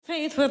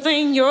Faith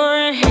within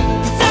your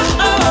hands.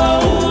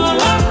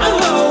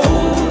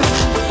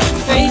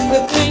 Faith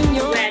within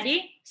your...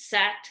 Ready,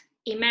 set,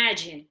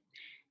 imagine.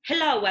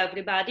 Hello,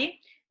 everybody.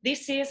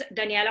 This is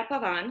Daniela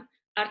Pavan,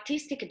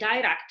 Artistic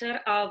Director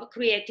of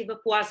Creative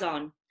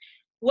Poison.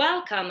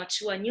 Welcome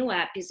to a new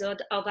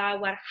episode of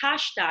our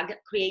hashtag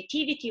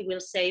Creativity Will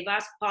Save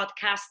Us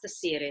podcast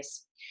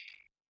series.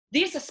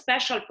 This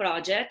special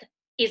project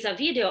is a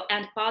video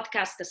and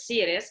podcast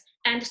series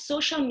and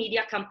social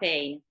media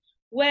campaign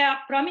where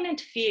prominent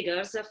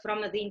figures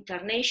from the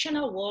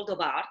international world of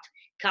art,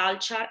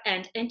 culture,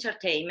 and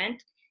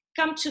entertainment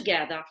come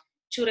together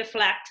to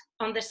reflect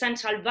on the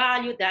central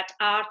value that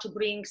art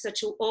brings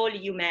to all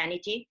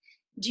humanity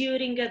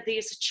during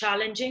these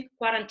challenging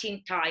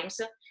quarantine times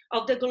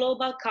of the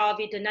global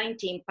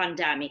COVID-19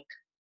 pandemic.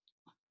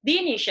 The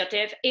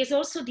initiative is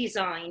also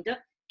designed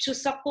to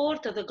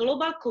support the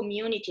global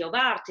community of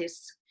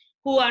artists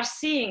who are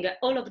seeing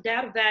all of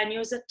their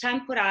venues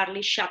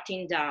temporarily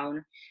shutting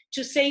down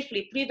to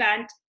safely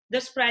prevent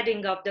the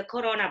spreading of the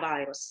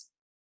coronavirus.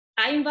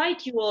 I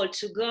invite you all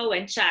to go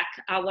and check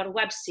our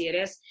web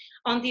series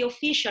on the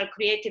official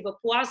Creative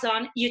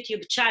Poison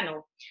YouTube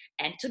channel.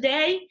 And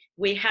today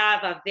we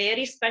have a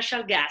very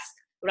special guest,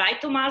 right,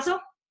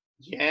 Tommaso?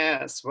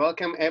 Yes,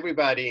 welcome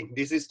everybody.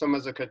 This is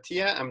Tommaso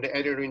Cattia. I'm the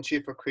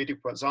editor-in-chief for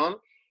Creative Poison.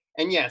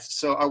 And yes,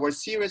 so our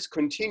series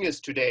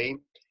continues today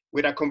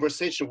with a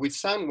conversation with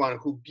someone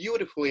who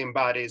beautifully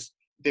embodies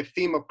the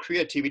theme of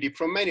creativity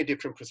from many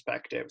different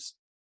perspectives.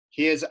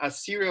 He is a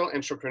serial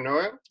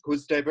entrepreneur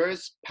whose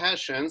diverse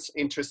passions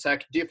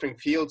intersect different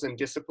fields and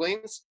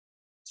disciplines,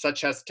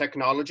 such as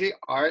technology,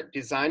 art,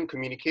 design,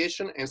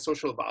 communication, and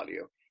social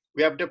value.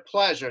 We have the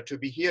pleasure to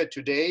be here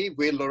today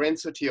with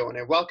Lorenzo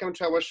Tione. Welcome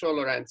to our show,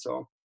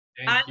 Lorenzo.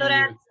 Hi,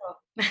 Lorenzo.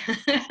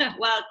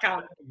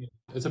 Welcome.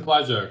 It's a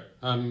pleasure.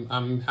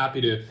 I'm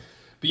happy to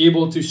be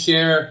able to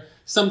share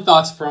some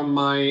thoughts from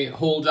my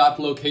holed up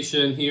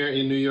location here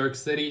in New York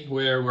City,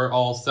 where we're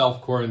all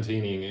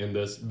self-quarantining in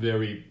this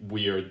very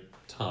weird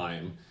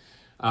time.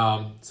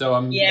 So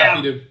I'm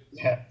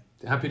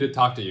happy to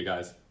talk to you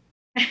guys.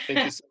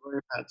 Thank you so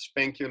very much.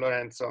 Thank you,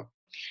 Lorenzo.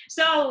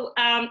 So,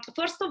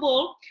 first of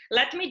all,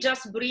 let me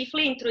just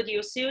briefly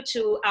introduce you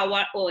to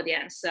our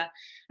audience.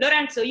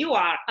 Lorenzo, you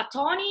are a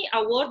Tony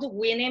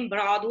Award-winning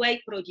Broadway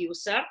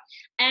producer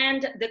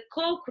and the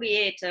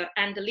co-creator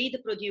and lead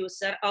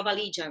producer of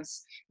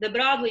Allegiance, the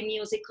Broadway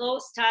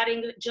musical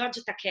starring George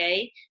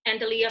Takei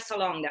and Lea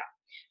Salonga,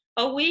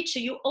 of which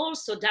you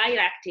also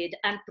directed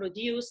and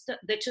produced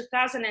the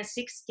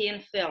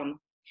 2016 film.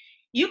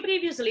 You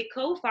previously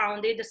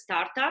co-founded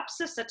startups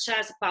such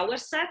as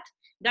PowerSet,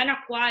 then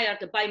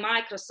acquired by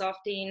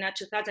Microsoft in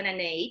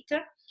 2008,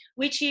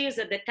 which is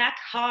the tech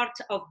heart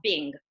of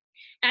Bing,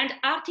 and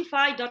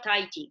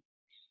Artify.it.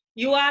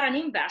 You are an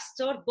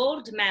investor,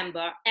 board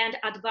member, and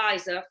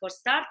advisor for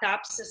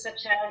startups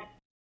such as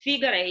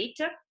Figure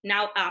 8,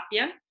 now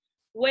Appian,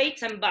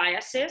 Weights and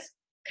Biases,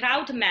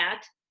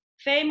 CrowdMed,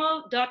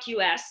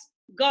 Famo.us,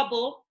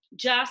 Gobble,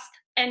 Just,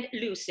 and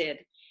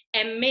Lucid,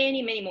 and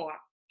many, many more.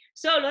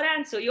 So,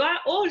 Lorenzo, you are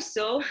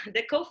also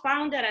the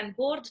co-founder and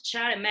board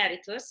chair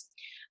emeritus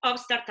of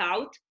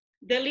StartOut,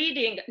 the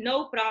leading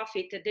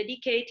no-profit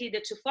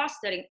dedicated to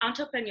fostering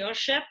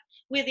entrepreneurship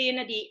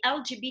within the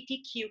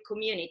LGBTQ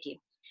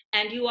community.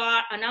 And you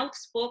are an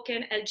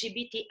outspoken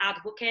LGBT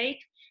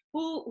advocate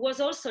who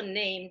was also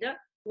named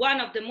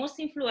one of the most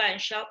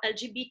influential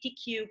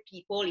LGBTQ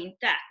people in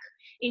tech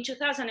in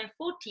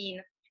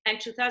 2014 and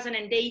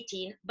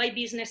 2018 by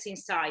Business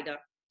Insider.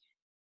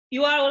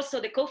 You are also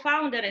the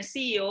co-founder and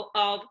CEO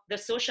of The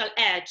Social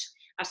Edge,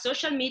 a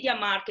social media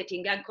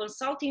marketing and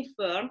consulting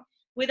firm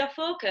with a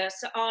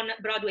focus on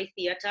Broadway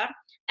theater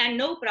and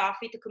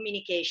no-profit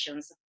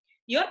communications.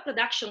 Your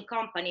production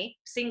company,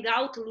 Sing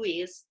Out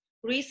Louise,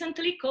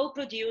 recently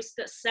co-produced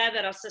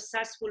several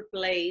successful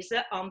plays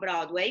on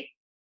Broadway,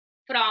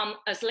 from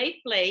A Slave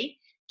Play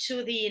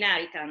to The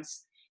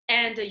Inheritance.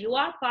 And you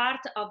are part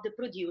of the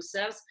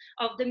producers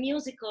of the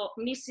musical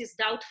Mrs.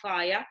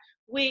 Doubtfire,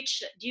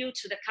 which, due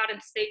to the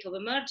current state of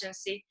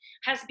emergency,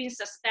 has been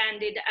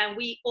suspended, and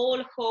we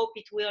all hope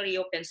it will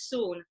reopen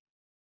soon.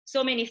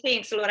 So many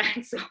things,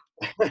 Lorenzo.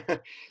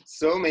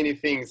 So many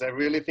things. I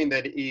really think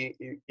that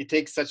it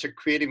takes such a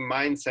creative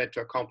mindset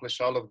to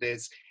accomplish all of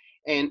this.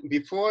 And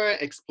before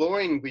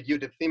exploring with you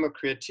the theme of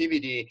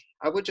creativity,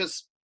 I would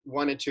just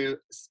wanted to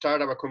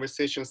start our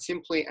conversation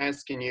simply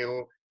asking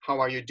you, how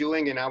are you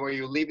doing and how are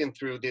you living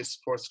through this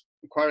forced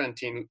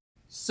quarantine?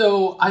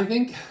 So I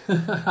think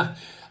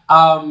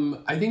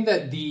I think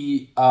that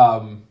the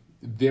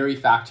very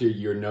fact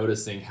you're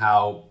noticing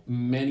how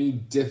many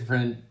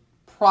different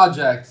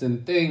projects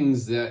and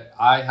things that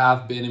I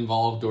have been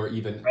involved or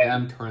even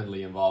am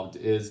currently involved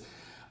is,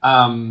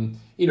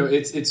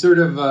 it's sort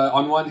of,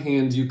 on one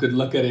hand, you could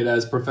look at it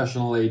as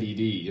professional ADD.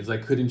 It's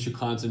like, couldn't you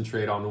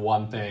concentrate on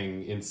one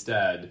thing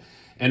instead?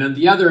 And on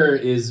the other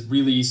is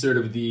really sort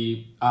of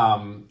the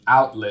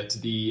outlet,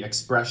 the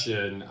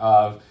expression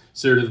of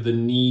sort of the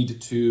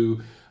need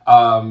to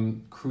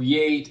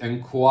create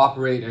and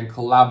cooperate and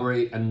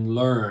collaborate and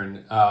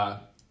learn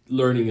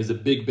learning is a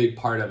big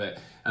part of it,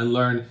 and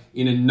learn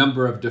in a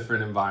number of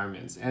different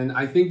environments. And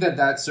I think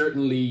that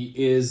certainly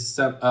is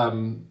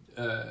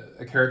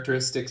a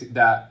characteristic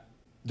that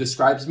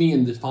describes me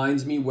and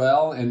defines me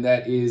well, and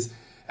that is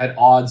at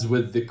odds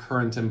with the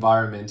current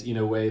environment in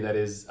a way that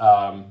is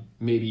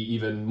maybe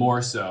even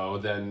more so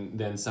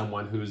than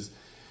someone who's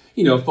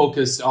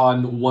focused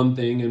on one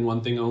thing and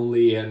one thing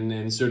only,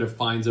 and sort of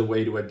finds a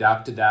way to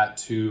adapt that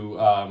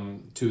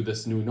to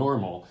this new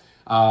normal.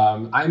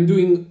 I'm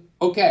doing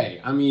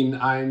okay. I mean,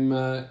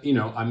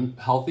 I'm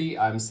healthy.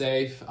 I'm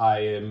safe. I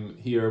am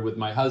here with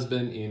my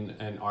husband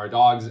and our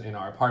dogs in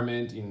our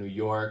apartment in New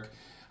York.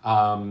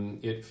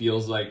 It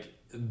feels like,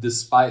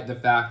 despite the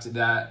fact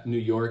that New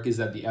York is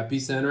at the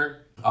epicenter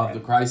of the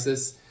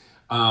crisis,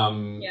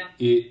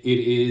 it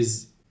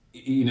is,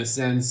 in a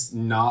sense,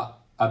 not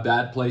a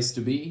bad place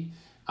to be.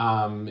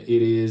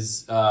 It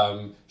is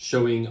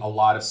showing a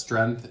lot of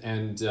strength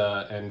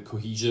and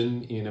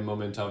cohesion in a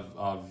moment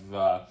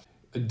of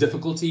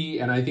difficulty.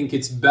 And I think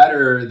it's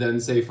better than,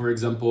 say, for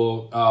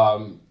example,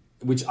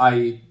 which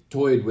I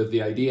toyed with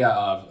the idea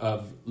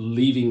of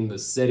leaving the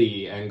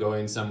city and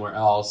going somewhere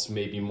else,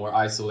 maybe more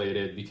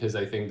isolated, because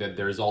I think that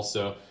there's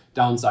also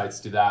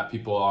downsides to that.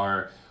 People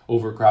are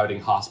overcrowding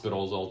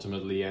hospitals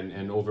ultimately,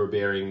 and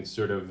overbearing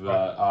sort of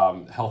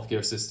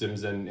healthcare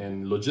systems,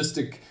 and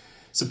logistic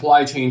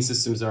supply chain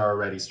systems are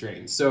already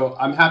strained. So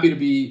I'm happy to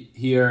be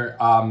here.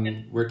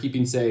 We're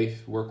keeping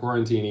safe. We're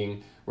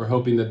quarantining. We're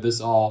hoping that this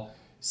all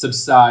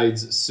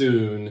subsides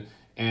soon.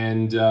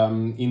 And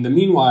in the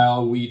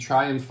meanwhile, we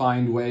try and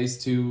find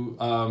ways to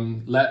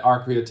let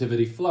our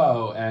creativity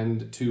flow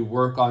and to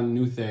work on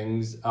new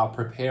things,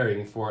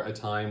 preparing for a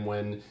time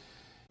when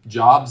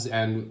jobs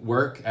and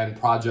work and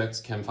projects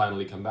can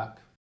finally come back.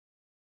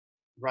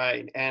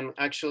 Right. And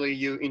actually,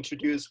 you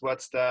introduced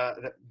what's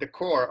the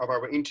core of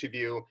our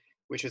interview,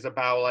 which is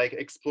about like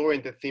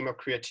exploring the theme of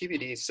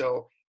creativity.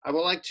 So I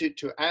would like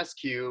to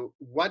ask you,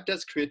 what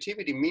does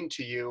creativity mean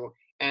to you?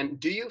 And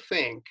do you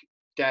think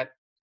that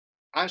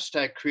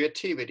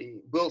 #creativity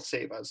will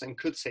save us and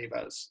could save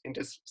us in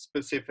this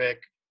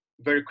specific,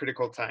 very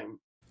critical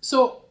time?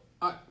 So,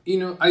 I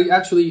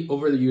actually,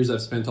 over the years,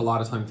 I've spent a lot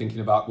of time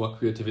thinking about what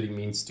creativity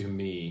means to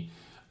me.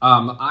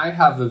 I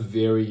have a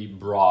very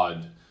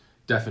broad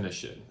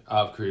definition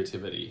of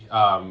creativity.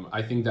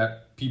 I think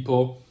that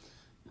people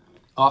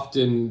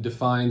often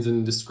defines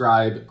and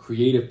describe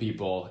creative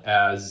people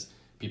as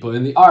people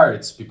in the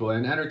arts, people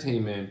in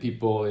entertainment,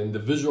 people in the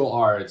visual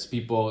arts,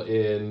 people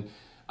in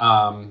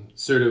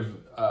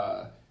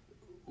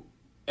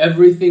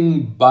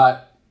everything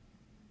but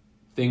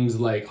things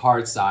like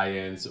hard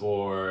science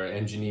or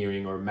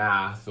engineering or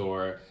math,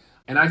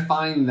 and I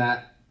find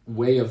that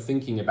way of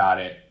thinking about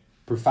it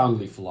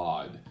profoundly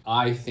flawed.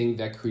 I think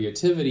that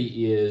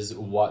creativity is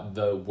what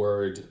the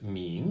word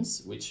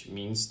means, which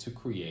means to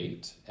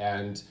create,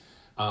 and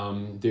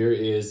there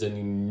is an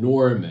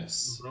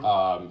enormous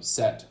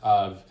set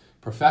of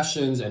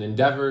professions and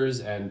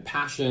endeavors and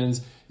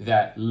passions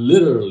that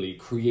literally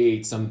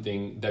create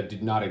something that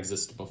did not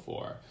exist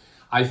before.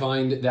 I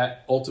find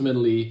that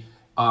ultimately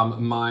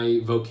my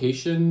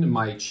vocation,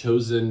 my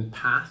chosen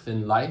path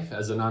in life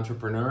as an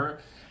entrepreneur,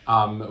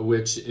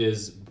 which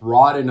is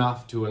broad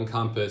enough to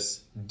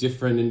encompass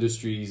different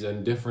industries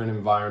and different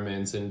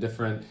environments and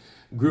different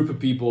group of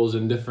peoples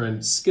and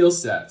different skill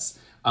sets,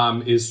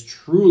 is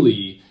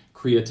truly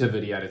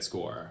creativity at its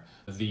core.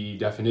 The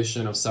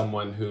definition of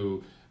someone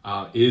who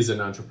is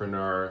an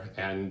entrepreneur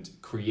and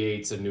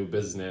creates a new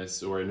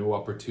business or a new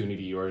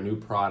opportunity or a new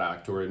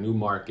product or a new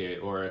market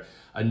or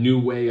a new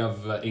way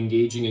of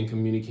engaging and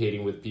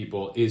communicating with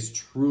people is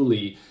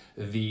truly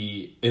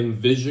the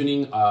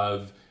envisioning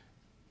of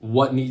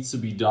what needs to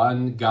be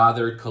done,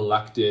 gathered,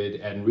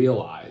 collected, and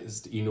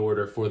realized in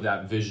order for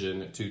that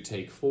vision to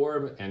take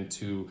form and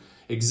to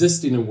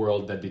exist in a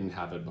world that didn't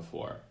have it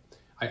before.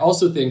 I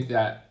also think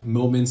that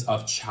moments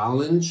of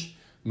challenge,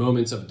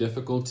 moments of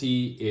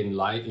difficulty in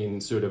life, in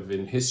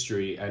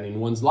history and in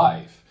one's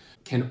life,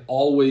 can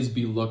always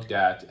be looked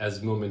at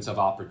as moments of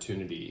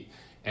opportunity.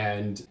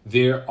 And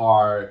there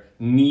are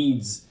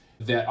needs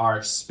that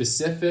are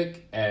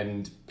specific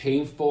and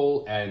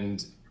painful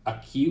and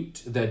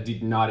acute that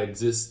did not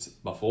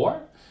exist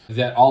before,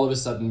 that all of a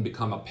sudden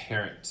become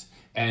apparent.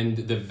 And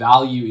the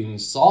value in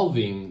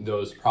solving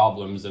those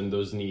problems and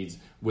those needs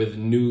with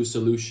new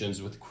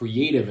solutions, with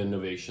creative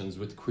innovations,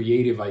 with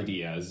creative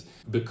ideas,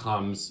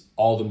 becomes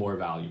all the more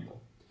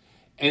valuable.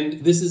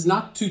 And this is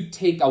not to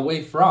take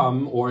away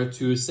from or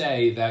to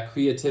say that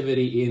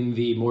creativity in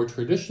the more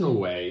traditional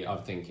way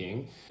of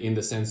thinking, in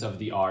the sense of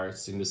the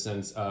arts, in the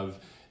sense of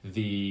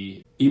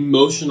the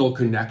emotional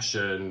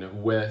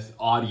connection with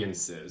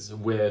audiences,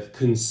 with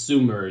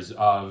consumers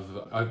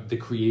of the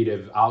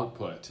creative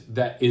output,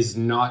 that is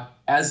not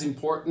as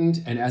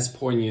important and as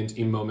poignant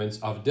in moments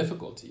of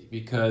difficulty.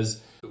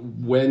 Because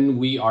when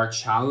we are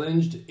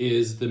challenged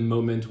is the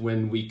moment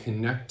when we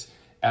connect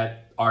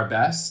at our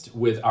best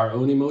with our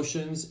own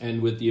emotions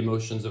and with the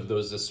emotions of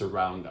those that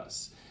surround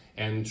us.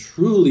 And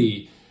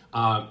truly,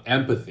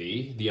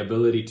 empathy, the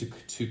ability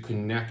to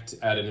connect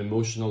at an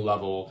emotional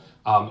level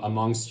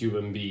amongst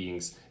human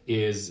beings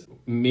is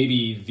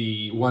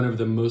maybe one of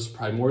the most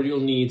primordial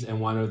needs and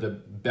one of the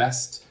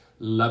best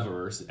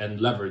levers and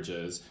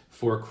leverages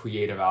for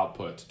creative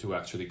output to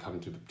actually come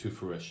to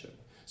fruition.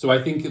 So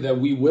I think that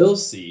we will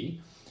see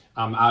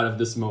out of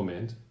this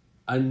moment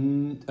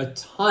a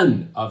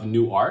ton of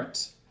new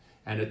art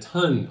and a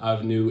ton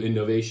of new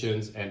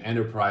innovations and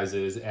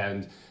enterprises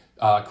and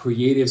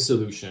creative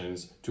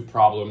solutions to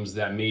problems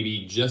that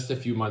maybe just a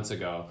few months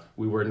ago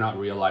we were not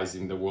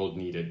realizing the world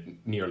needed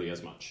nearly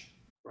as much.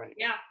 Right.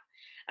 Yeah,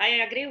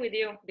 I agree with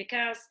you,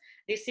 because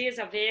this is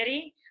a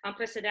very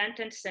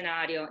unprecedented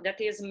scenario that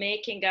is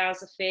making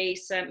us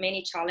face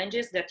many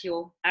challenges that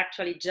you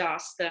actually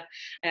just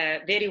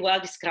very well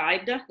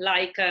described,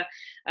 like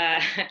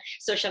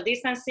social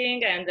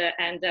distancing and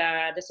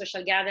the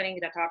social gathering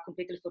that are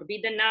completely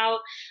forbidden now,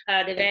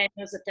 the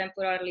venues are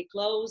temporarily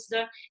closed,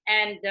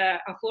 and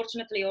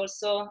unfortunately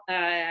also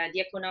the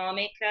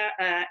economic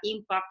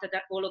impact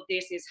that all of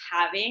this is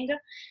having.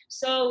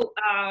 So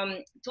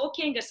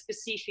talking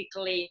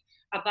specifically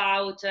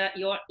about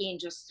your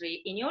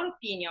industry, in your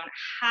opinion,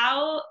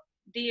 how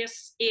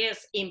this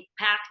is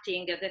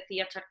impacting the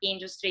theater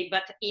industry,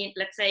 but in,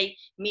 let's say,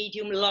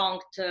 medium long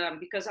term,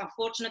 because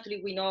unfortunately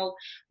we know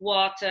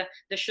what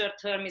the short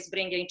term is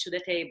bringing to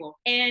the table.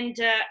 And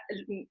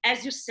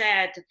as you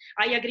said,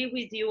 I agree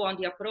with you on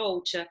the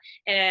approach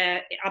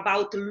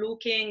about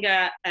looking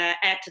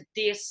at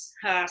this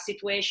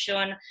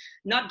situation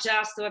not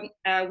just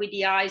with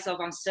the eyes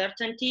of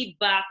uncertainty,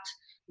 but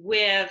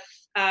with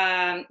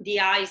the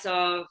eyes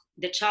of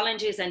the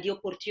challenges and the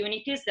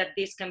opportunities that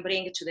this can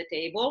bring to the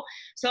table.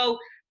 So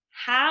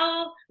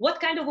what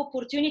kind of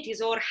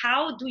opportunities, or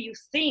how do you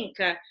think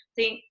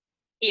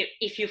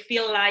if you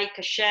feel like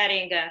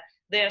sharing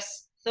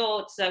these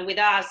thoughts with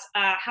us,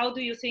 how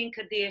do you think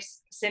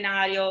this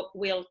scenario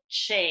will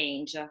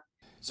change?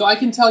 So I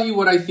can tell you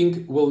what I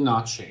think will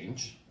not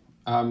change.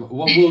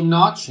 What will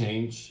not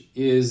change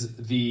is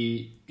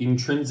the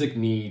intrinsic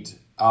need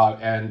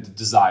and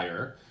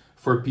desire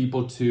for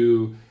people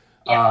to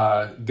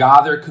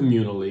gather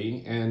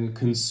communally and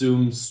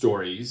consume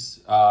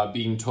stories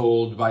being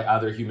told by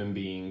other human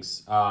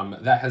beings.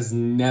 That has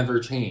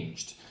never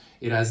changed.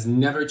 It has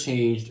never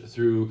changed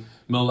through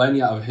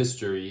millennia of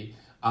history,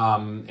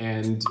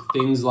 and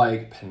things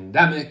like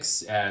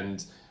pandemics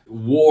and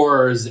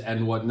wars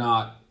and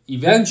whatnot.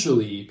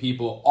 Eventually,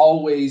 people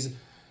always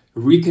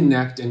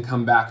reconnect and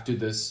come back to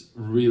this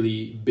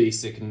really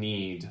basic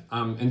need.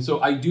 And so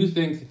I do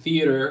think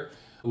theater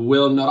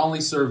will not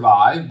only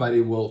survive, but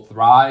it will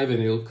thrive,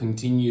 and it will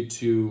continue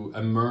to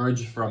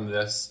emerge from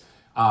this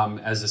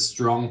as a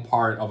strong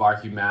part of our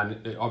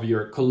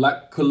your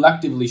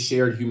collectively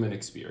shared human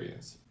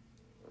experience.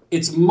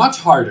 It's much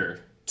harder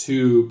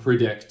to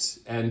predict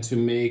and to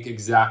make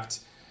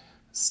exact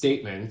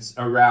statements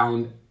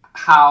around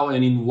how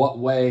and in what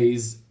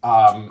ways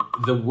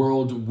the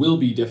world will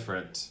be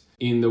different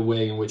in the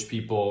way in which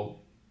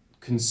people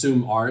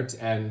consume art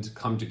and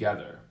come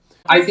together.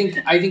 I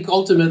think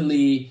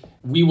ultimately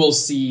we will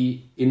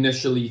see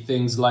initially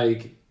things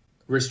like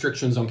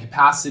restrictions on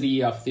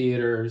capacity of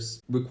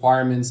theaters,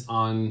 requirements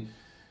on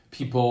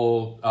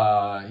people,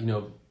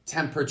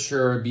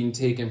 temperature being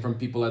taken from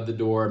people at the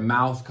door,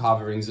 mouth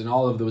coverings, and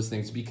all of those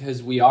things,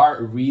 because we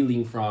are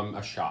reeling from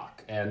a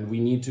shock, and we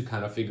need to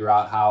kind of figure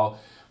out how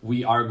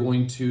we are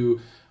going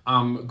to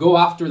go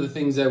after the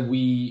things that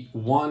we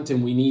want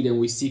and we need and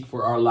we seek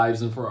for our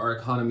lives and for our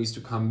economies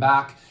to come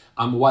back,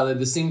 while at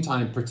the same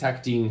time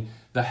protecting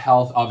the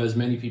health of as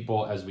many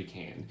people as we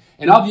can.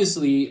 And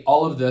obviously,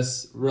 all of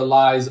this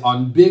relies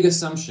on big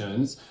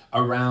assumptions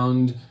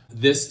around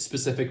this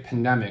specific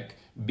pandemic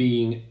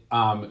being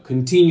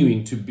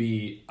continuing to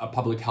be a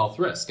public health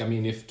risk. I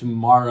mean, if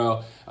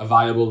tomorrow a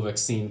viable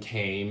vaccine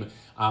came,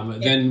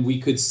 then we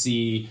could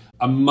see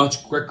a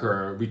much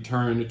quicker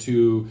return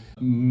to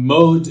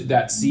mode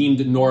that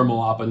seemed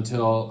normal up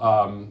until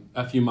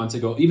a few months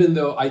ago, even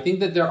though I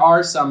think that there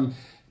are some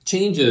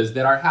changes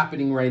that are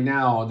happening right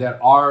now that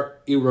are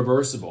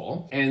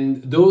irreversible,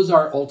 and those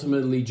are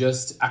ultimately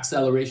just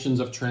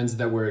accelerations of trends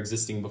that were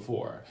existing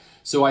before.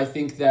 So I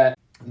think that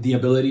the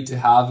ability to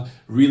have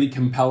really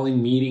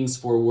compelling meetings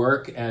for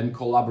work and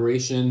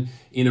collaboration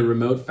in a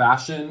remote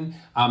fashion,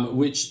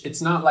 which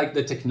it's not like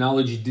the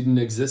technology didn't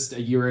exist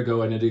a year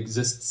ago and it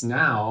exists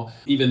now,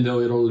 even though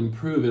it'll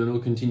improve and it'll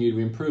continue to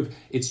improve.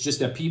 It's just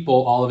that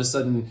people all of a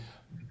sudden,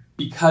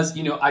 because,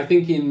 I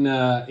think in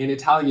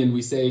Italian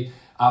we say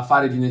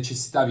fare di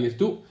necessità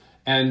virtù,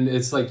 and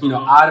it's like,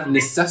 out of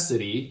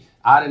necessity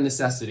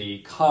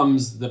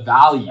comes the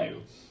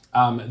value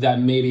that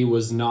maybe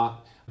was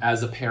not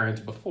as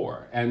apparent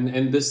before,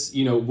 and this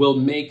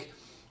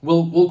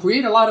will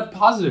create a lot of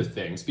positive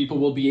things. People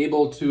will be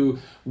able to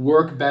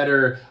work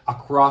better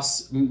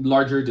across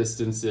larger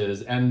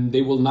distances, and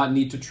they will not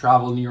need to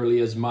travel nearly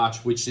as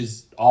much, which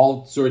is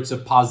all sorts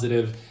of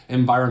positive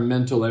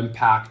environmental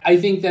impact. I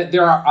think that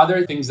there are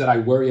other things that I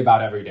worry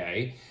about every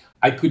day.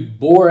 I could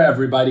bore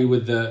everybody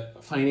with the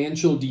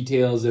financial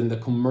details and the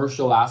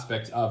commercial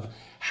aspects of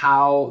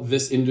how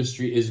this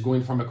industry is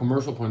going, from a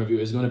commercial point of view,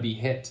 is going to be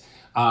hit.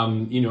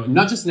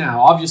 Not just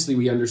now. Obviously,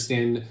 we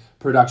understand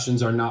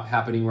productions are not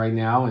happening right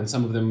now, and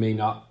some of them may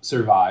not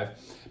survive.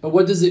 But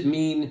what does it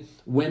mean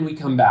when we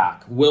come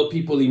back? Will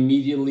people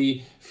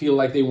immediately feel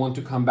like they want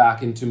to come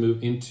back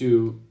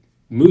into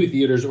movie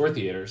theaters or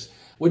theaters?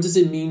 What does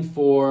it mean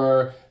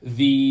for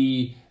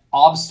the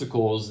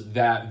obstacles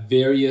that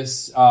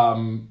various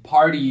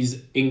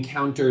parties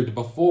encountered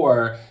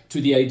before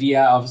to the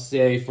idea of,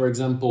 say, for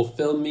example,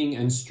 filming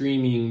and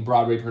streaming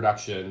Broadway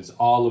productions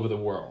all over the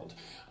world?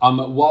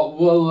 What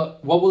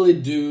will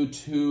it do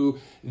to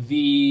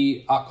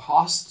the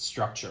cost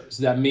structures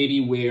that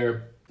maybe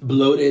were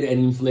bloated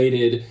and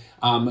inflated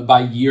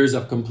by years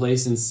of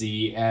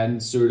complacency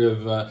and sort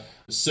of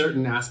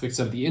certain aspects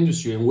of the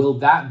industry? And will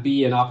that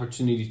be an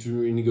opportunity to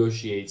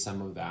renegotiate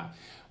some of that?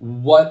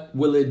 What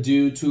will it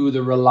do to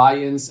the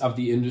reliance of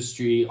the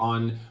industry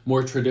on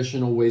more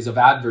traditional ways of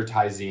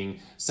advertising,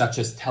 such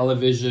as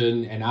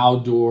television and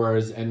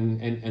outdoors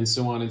and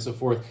so on and so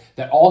forth,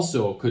 that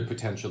also could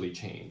potentially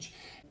change?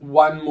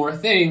 One more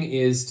thing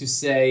is to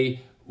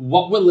say,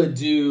 what will it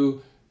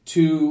do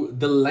to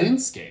the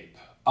landscape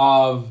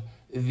of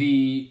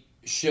the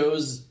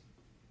shows,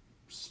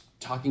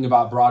 talking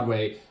about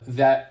Broadway,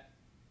 that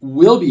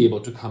will be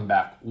able to come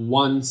back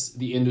once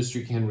the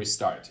industry can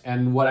restart?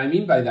 And what I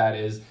mean by that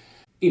is,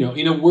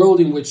 in a world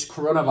in which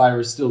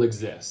coronavirus still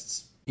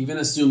exists, even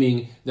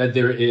assuming that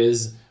there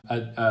is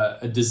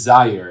a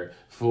desire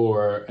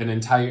for an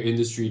entire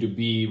industry to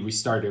be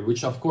restarted,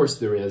 which of course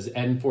there is,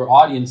 and for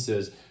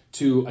audiences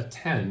to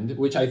attend,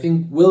 which I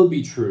think will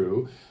be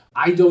true,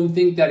 I don't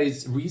think that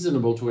it's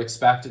reasonable to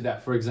expect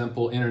that, for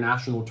example,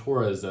 international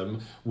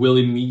tourism will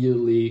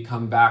immediately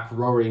come back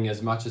roaring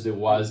as much as it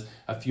was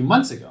a few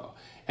months ago.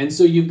 And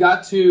so you've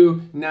got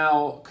to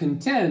now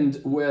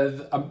contend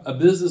with a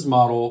business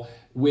model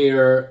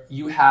where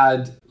you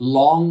had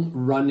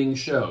long-running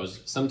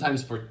shows,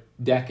 sometimes for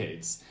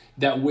decades,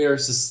 that were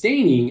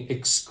sustaining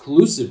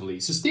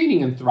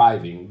and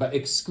thriving, but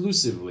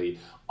exclusively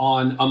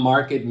on a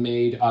market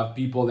made of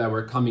people that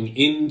were coming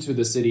into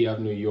the city of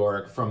New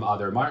York from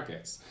other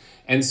markets.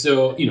 And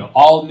so,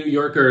 all New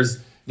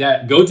Yorkers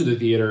that go to the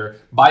theater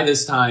by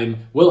this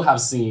time will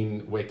have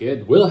seen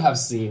Wicked, will have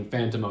seen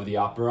Phantom of the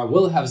Opera,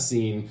 will have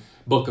seen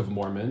Book of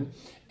Mormon.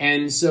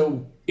 And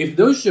so if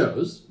those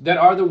shows that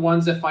are the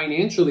ones that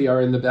financially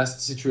are in the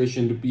best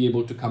situation to be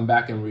able to come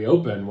back and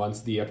reopen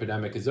once the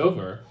epidemic is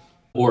over,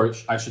 or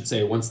I should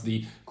say once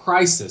the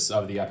crisis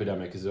of the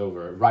epidemic is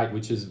over, right,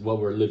 which is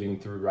what we're living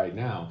through right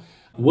now,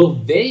 will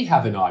they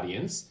have an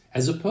audience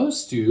as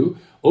opposed to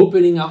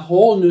opening a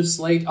whole new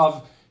slate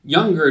of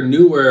younger,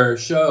 newer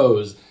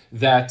shows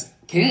that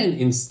can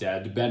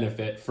instead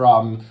benefit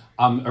from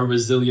a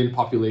resilient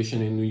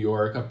population in New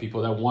York of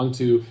people that want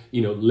to,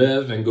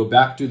 live and go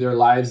back to their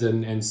lives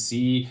and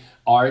see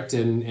art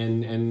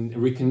and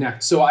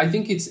reconnect. So I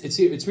think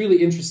it's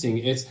really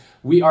interesting.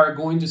 We are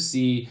going to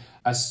see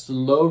a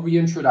slow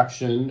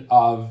reintroduction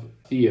of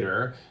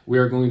theater. We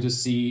are going to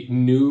see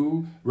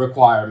new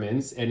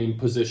requirements and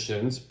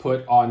impositions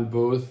put on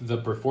both the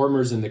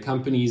performers and the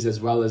companies as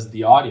well as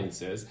the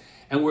audiences.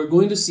 And we're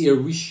going to see a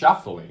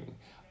reshuffling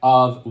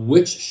of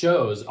which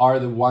shows are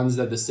the ones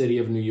that the city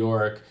of New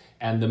York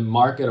and the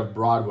market of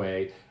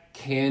Broadway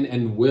can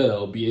and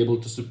will be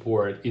able to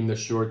support in the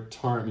short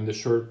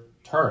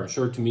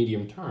to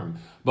medium term,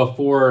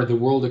 before the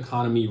world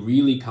economy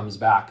really comes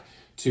back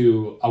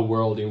to a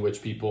world in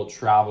which people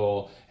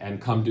travel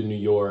and come to New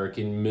York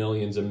in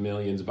millions and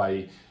millions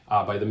by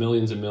the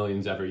millions and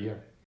millions every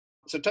year.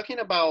 So talking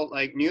about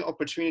like new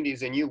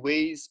opportunities and new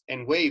ways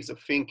and waves of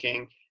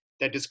thinking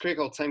that this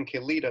critical time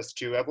can lead us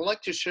to, I would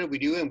like to share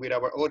with you and with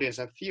our audience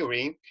a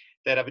theory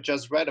that I've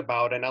just read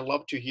about, and I'd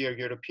love to hear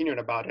your opinion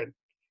about it.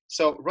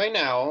 So right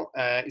now,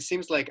 it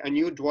seems like a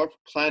new dwarf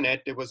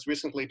planet that was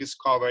recently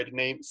discovered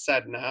named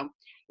Sedna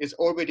is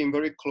orbiting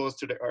very close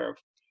to the Earth.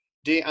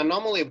 The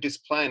anomaly of this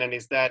planet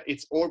is that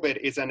its orbit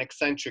is an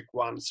eccentric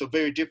one, so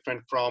very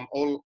different from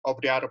all of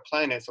the other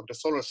planets of the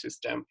solar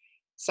system.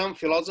 Some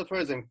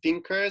philosophers and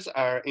thinkers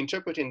are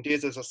interpreting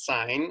this as a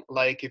sign,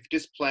 like if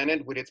this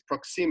planet with its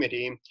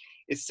proximity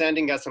is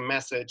sending us a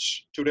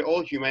message to the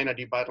whole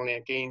humanity battling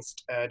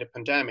against the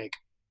pandemic.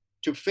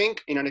 To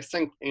think in an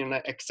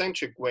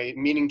eccentric way,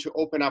 meaning to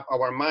open up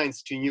our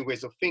minds to new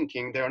ways of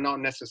thinking, they are not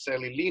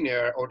necessarily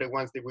linear or the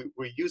ones that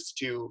we're used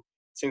to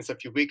since a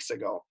few weeks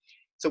ago.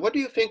 So what do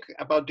you think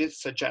about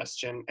this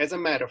suggestion? As a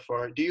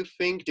metaphor, do you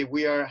think that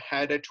we are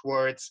headed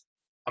towards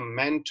a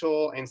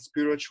mental and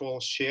spiritual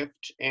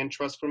shift and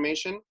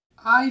transformation?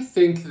 I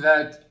think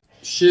that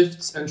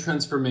shifts and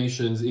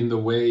transformations in the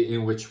way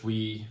in which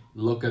we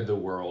look at the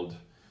world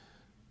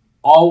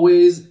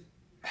always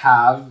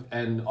have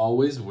and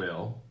always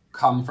will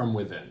come from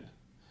within.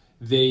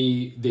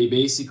 They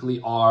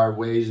basically are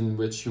ways in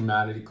which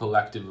humanity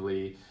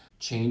collectively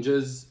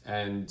changes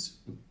and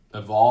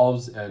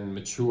evolves and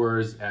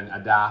matures and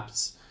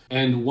adapts.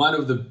 And one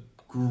of the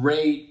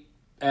great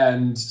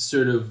and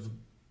sort of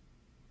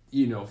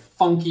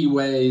funky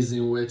ways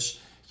in which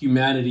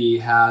humanity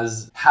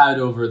has had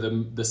over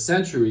the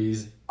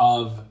centuries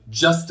of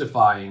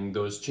justifying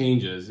those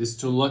changes is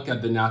to look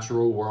at the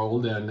natural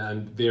world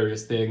and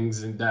various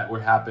things that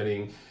were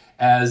happening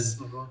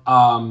as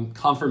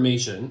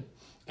confirmation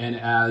and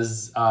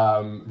as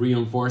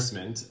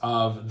reinforcement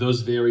of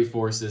those very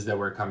forces that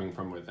were coming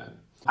from within.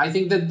 I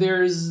think that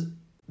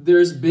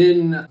there's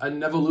been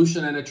an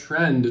evolution and a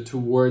trend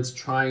towards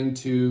trying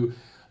to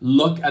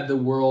look at the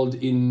world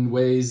in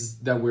ways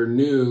that were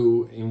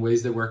new, in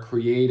ways that were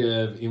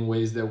creative, in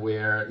ways that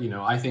were,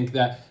 I think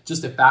that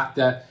just the fact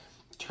that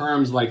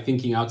terms like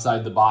thinking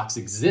outside the box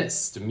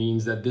exist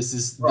means that this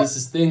is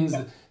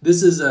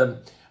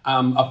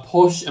a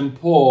push and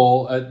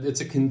pull.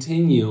 It's a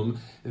continuum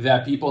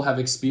that people have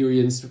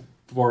experienced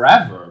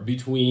forever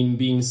between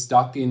being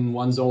stuck in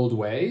one's old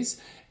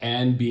ways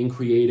and being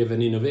creative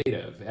and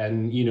innovative.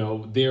 And,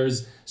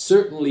 there's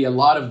certainly a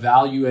lot of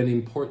value and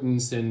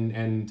importance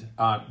and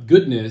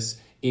goodness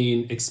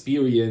in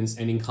experience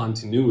and in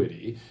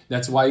continuity.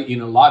 That's why in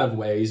a lot of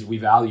ways we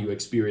value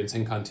experience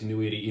and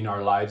continuity in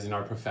our lives, in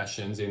our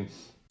professions,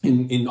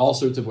 in all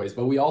sorts of ways.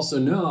 But we also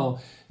know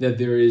that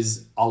there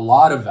is a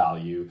lot of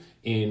value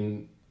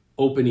in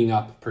opening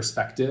up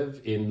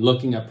perspective, in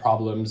looking at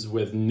problems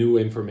with new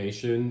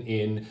information,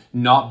 in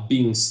not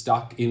being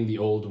stuck in the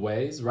old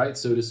ways, right,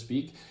 so to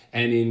speak,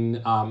 and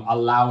in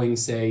allowing,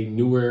 say,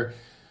 younger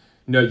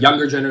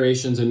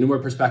generations and newer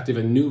perspective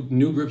and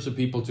new groups of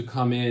people to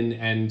come in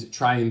and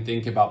try and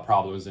think about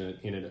problems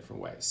in a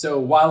different way. So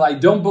while I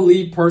don't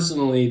believe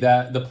personally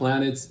that the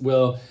planets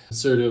will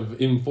sort of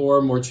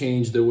inform or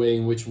change the way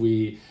in which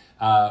we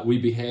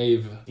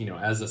behave,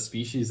 as a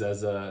species,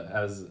 as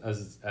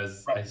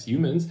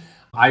humans,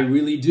 I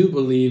really do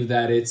believe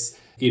that it's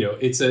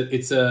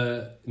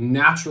a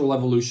natural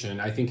evolution.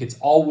 I think it's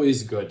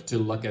always good to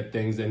look at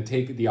things and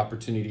take the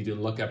opportunity to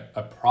look at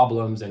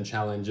problems and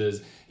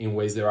challenges in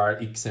ways that are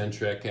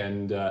eccentric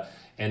and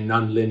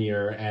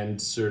nonlinear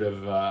and sort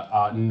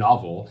of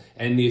novel.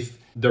 And if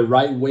the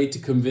right way to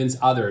convince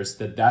others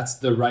that that's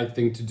the right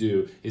thing to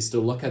do is to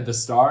look at the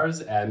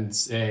stars and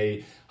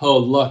say, oh,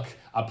 look,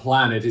 a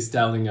planet is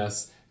telling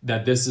us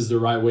that this is the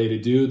right way to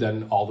do,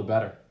 then all the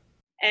better.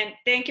 And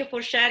thank you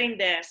for sharing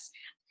this.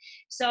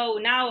 So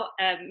now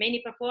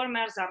many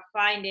performers are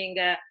finding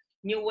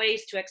new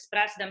ways to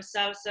express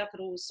themselves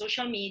through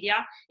social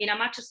media in a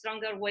much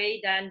stronger way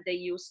than they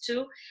used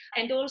to.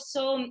 And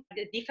also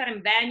the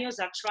different venues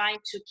are trying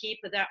to keep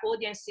their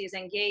audiences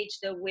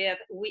engaged with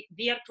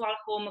virtual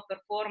home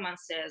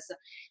performances,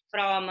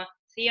 from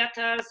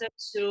theaters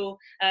to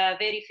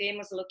very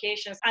famous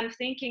locations. I'm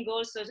thinking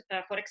also,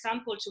 for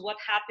example, to what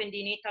happened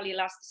in Italy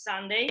last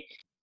Sunday,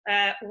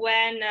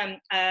 when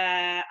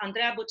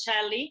Andrea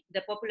Bocelli,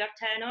 the popular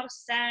tenor,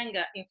 sang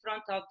in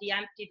front of the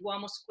empty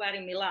Duomo Square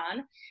in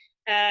Milan.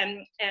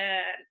 And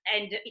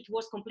it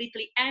was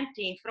completely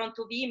empty in front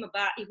of him,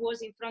 but it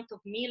was in front of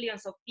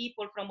millions of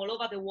people from all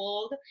over the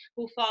world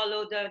who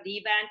followed the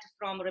event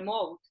from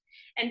remote.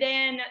 And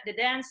then the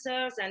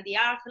dancers and the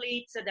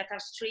athletes that are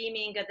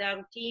streaming their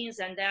routines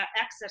and their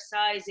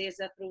exercises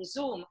through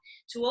Zoom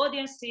to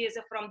audiences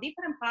from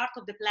different parts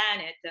of the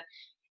planet,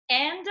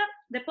 and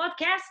the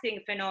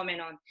podcasting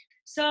phenomenon.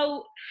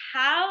 So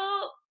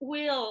how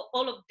will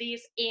all of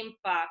this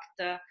impact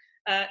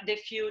the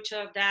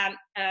future that,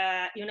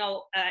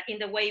 in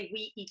the way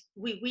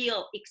we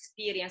will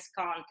experience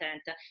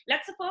content?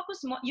 Let's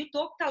focus more. You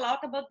talked a lot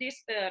about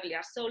this earlier,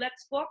 so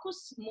let's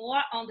focus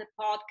more on the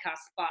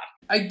podcast part.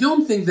 I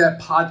don't think that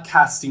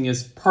podcasting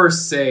is per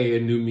se a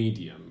new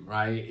medium,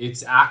 right?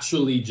 It's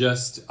actually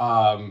just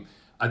a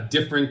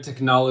different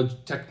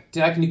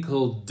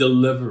technical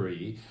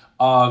delivery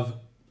of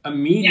a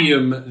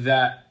medium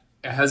that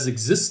has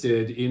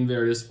existed in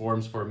various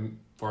forms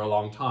for a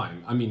long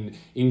time. I mean,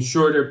 in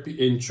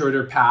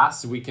shorter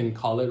past, we can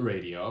call it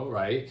radio,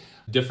 right?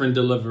 Different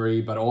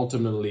delivery, but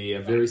ultimately a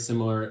very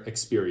similar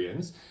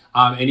experience.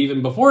 And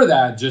even before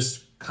that,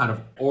 just kind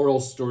of oral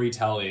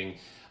storytelling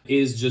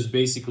is just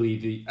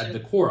basically at the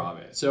core of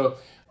it. So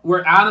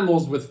we're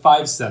animals with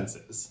 5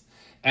 senses.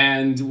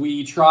 And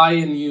we try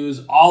and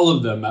use all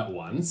of them at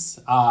once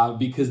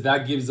because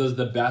that gives us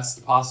the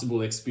best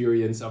possible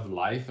experience of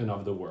life and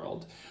of the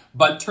world.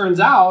 But turns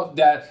out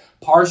that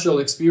partial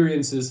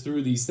experiences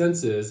through these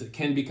senses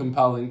can be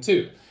compelling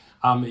too.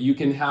 You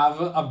can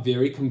have a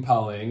very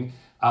compelling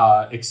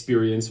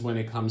experience when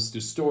it comes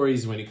to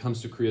stories, when it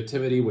comes to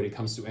creativity, when it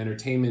comes to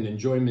entertainment,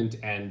 enjoyment,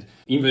 and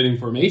even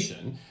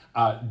information,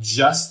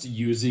 just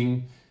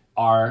using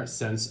our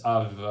sense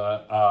of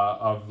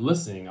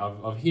listening,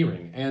 of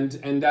hearing.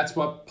 And that's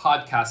what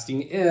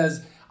podcasting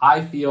is.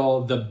 I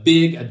feel the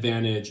big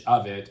advantage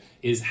of it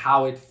is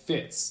how it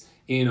fits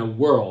in a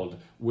world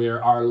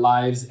where our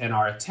lives and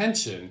our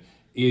attention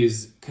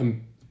is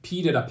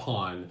competed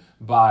upon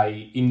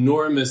by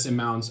enormous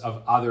amounts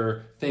of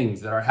other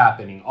things that are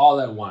happening all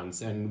at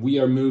once. And we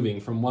are moving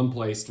from one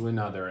place to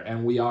another,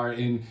 and we are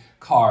in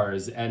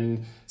cars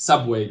and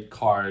subway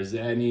cars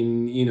and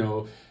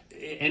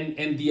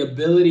and the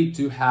ability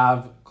to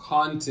have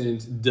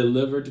content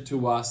delivered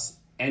to us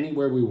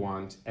anywhere we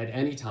want at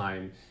any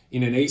time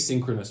in an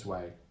asynchronous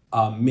way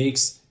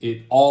makes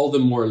it all the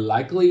more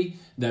likely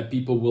that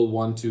people will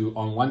want to,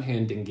 on one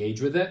hand,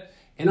 engage with it.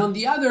 And on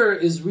the other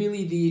is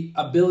really the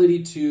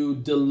ability to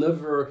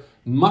deliver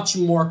much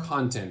more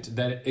content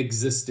that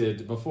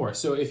existed before.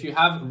 So if you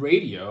have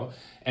radio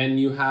and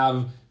you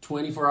have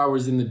 24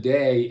 hours in the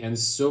day and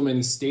so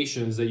many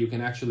stations that you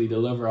can actually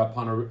deliver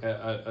upon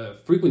a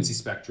frequency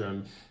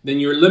spectrum, then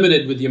you're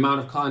limited with the amount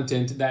of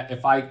content that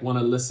if I want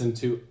to listen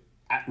to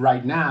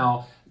right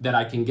now that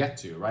I can get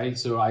to, right?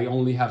 So I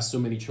only have so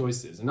many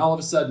choices. And all of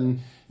a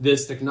sudden,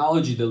 this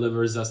technology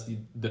delivers us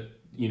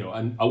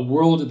a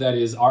world that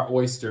is our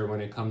oyster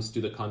when it comes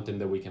to the content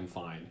that we can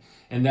find.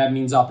 And that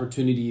means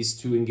opportunities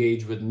to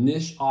engage with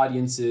niche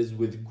audiences,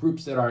 with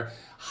groups that are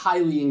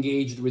highly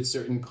engaged with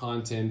certain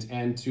content,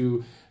 and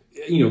to,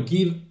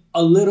 give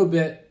a little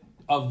bit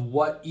of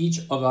what each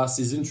of us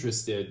is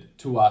interested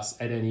to us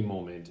at any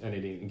moment and at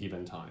any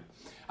given time.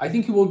 I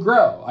think it will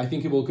grow. I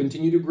think it will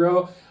continue to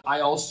grow. I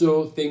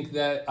also think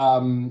that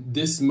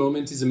this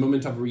moment is a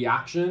moment of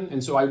reaction.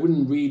 And so I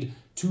wouldn't read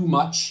too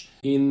much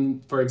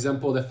in, for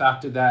example, the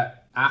fact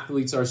that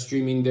athletes are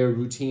streaming their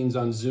routines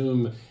on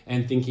Zoom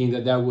and thinking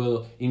that that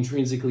will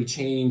intrinsically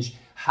change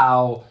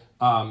how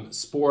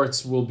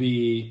sports will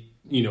be,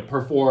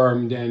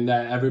 performed, and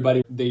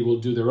that they will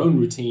do their own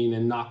routine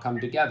and not come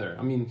together.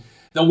 I mean,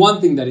 the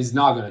one thing that is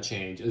not going to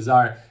change is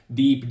our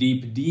deep,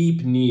 deep,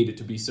 deep need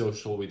to be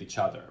social with each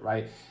other,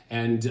 right?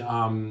 And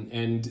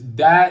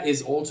that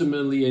is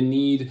ultimately a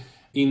need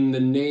in the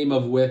name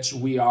of which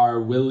we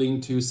are willing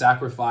to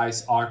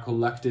sacrifice our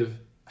collective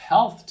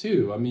health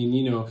too. I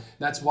mean,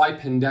 that's why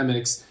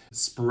pandemics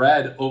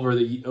spread over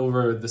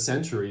the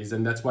centuries,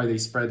 and that's why they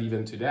spread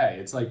even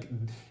today.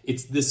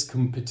 It's this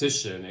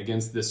competition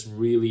against this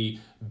really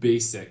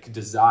basic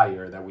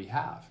desire that we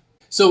have.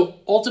 So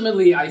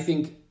ultimately, I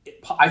find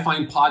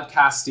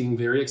podcasting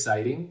very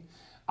exciting.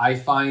 I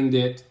find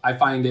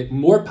it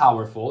more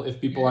powerful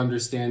if people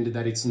understand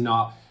that it's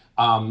not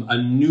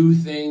a new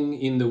thing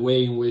in the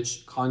way in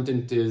which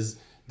content is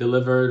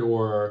delivered,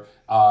 or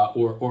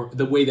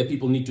the way that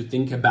people need to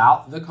think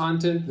about the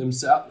content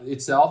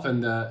itself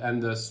and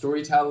the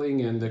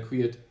storytelling and the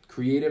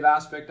creative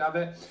aspect of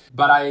it.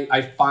 But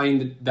I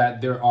find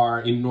that there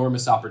are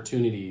enormous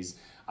opportunities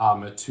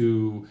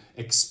to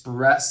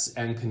express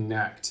and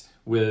connect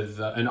with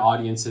an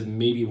audience that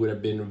maybe would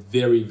have been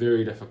very,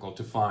 very difficult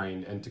to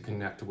find and to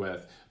connect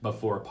with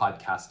before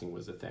podcasting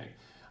was a thing.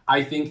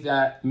 I think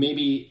that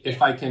maybe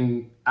if I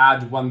can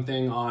add one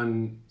thing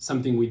on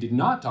something we did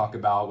not talk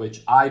about,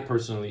 which I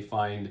personally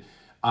find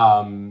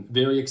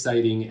very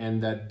exciting,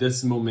 and that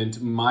this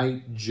moment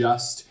might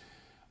just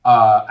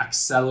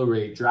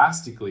accelerate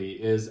drastically,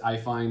 is I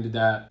find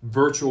that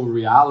virtual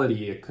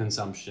reality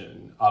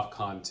consumption of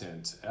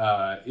content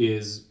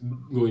is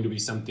going to be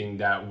something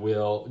that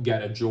will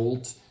get a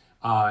jolt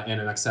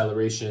and an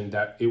acceleration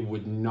that it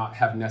would not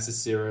have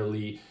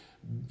necessarily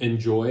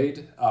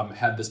enjoyed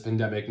had this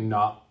pandemic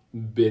not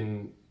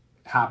been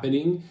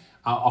happening.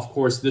 Of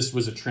course, this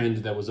was a trend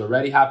that was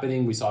already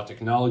happening. We saw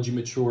technology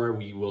mature.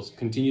 We will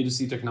continue to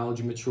see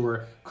technology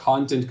mature.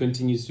 Content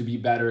continues to be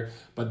better.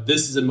 But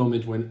this is a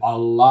moment when a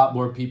lot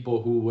more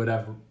people who would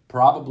have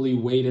probably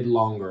waited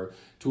longer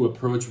to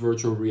approach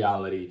virtual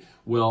reality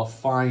will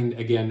find,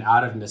 again,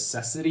 out of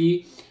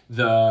necessity,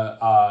 the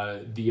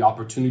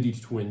opportunity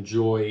to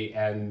enjoy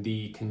and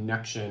the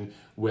connection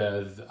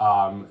with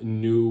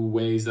new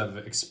ways of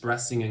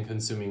expressing and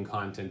consuming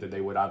content that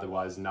they would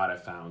otherwise not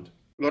have found.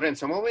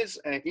 Lorenzo, I'm always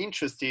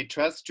interested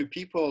to ask to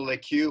people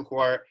like you who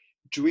are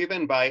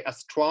driven by a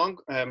strong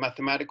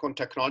mathematical and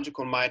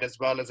technological mind, as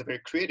well as a very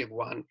creative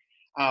one,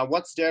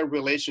 what's their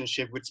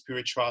relationship with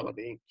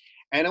spirituality?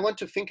 And I want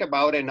to think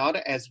about it not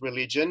as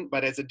religion,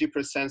 but as a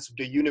deeper sense of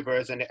the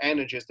universe and the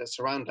energies that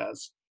surround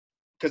us.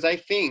 Because I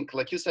think,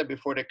 like you said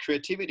before, that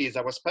creativity is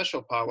our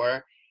special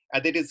power,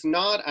 and it is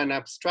not an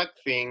abstract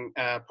thing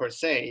per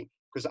se,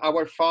 because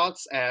our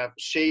thoughts have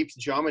shapes,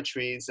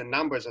 geometries, and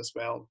numbers as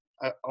well,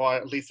 or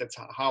at least that's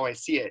how I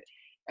see it.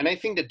 And I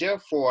think that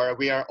therefore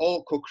we are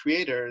all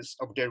co-creators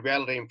of the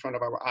reality in front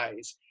of our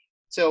eyes.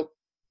 So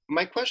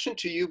my question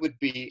to you would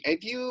be,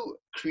 have you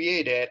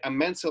created a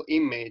mental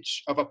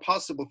image of a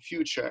possible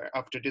future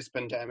after this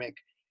pandemic?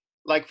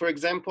 Like, for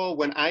example,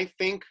 when I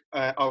think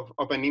of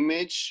an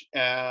image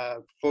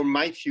for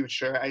my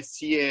future, I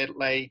see it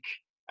like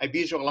I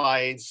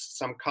visualize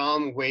some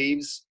calm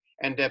waves,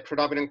 and the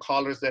predominant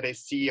colors that I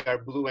see are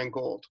blue and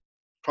gold,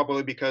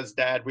 probably because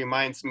that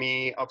reminds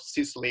me of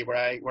Sicily, where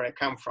I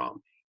come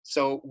from.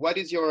 So what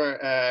is your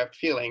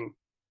feeling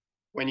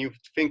when you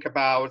think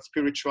about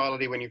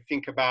spirituality, when you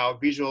think about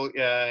visual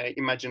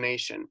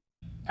imagination?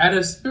 At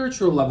a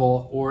spiritual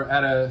level, or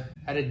at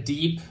a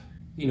deep,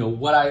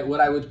 what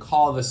I would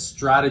call the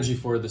strategy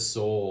for the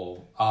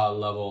soul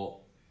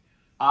level,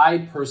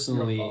 I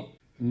personally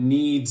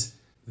need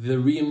the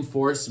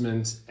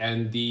reinforcement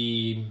and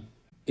the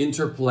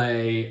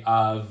interplay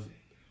of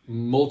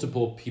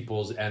multiple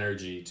people's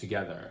energy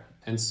together.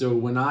 And so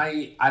when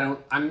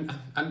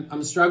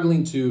I'm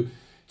struggling to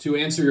to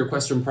answer your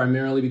question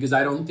primarily, because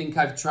I don't think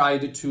I've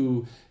tried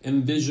to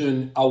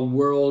envision a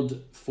world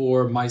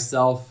for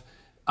myself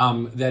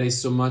that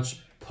is so much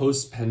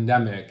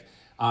post-pandemic,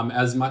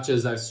 as much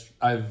as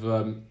I've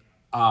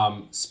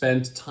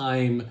spent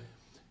time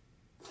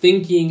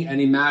thinking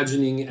and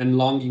imagining and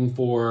longing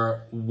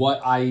for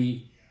what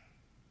I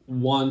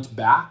want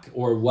back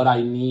or what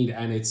I need,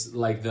 and it's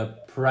like the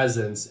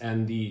presence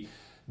and the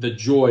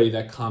joy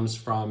that comes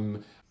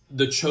from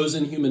the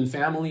chosen human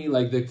family,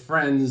 like the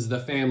friends, the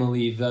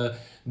family,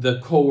 the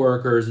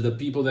coworkers, the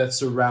people that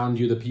surround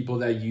you, the people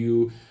that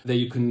you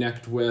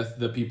connect with,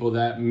 the people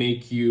that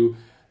make you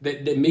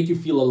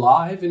feel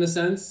alive in a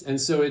sense. And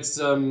so it's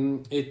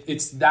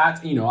that,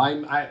 you know,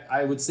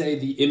 I would say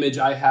the image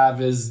I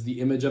have is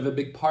the image of a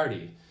big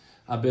party,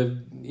 a bit,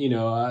 you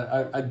know,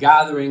 a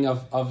gathering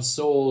of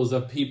souls,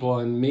 of people,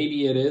 and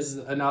maybe it is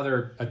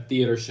a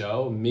theater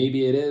show,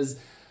 maybe it is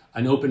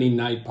an opening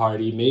night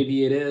party,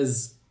 maybe it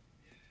is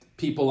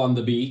people on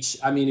the beach.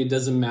 I mean, it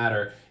doesn't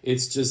matter.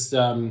 It's just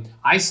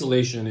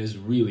isolation is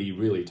really,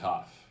 really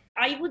tough.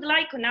 I would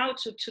like now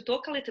to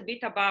talk a little bit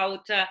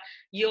about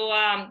your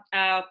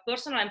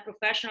personal and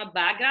professional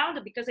background,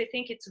 because I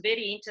think it's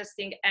very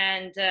interesting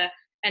and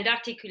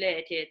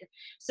articulated.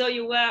 So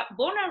you were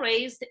born and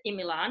raised in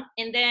Milan,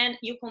 and then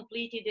you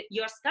completed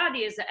your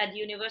studies at the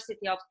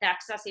University of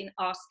Texas in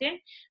Austin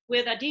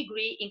with a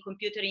degree in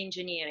computer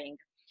engineering.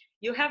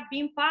 You have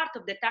been part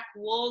of the tech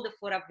world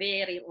for a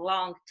very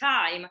long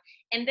time,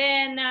 and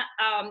then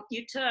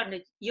you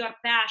turned your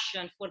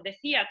passion for the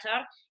theater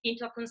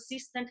into a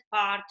consistent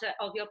part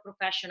of your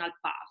professional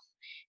path.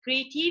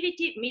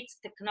 Creativity meets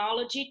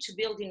technology to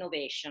build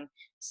innovation.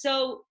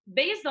 So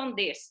based on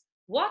this,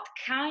 what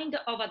kind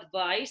of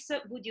advice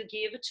would you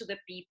give to the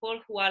people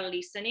who are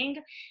listening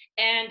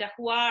and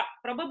who are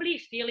probably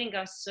feeling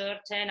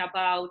uncertain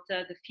about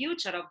the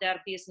future of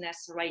their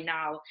business right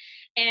now?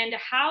 And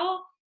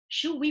how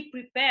should we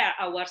prepare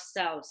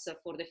ourselves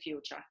for the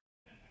future?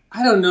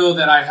 I don't know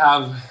that I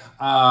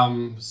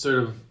have sort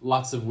of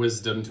lots of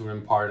wisdom to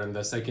impart on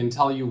this. I can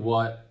tell you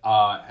what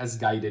has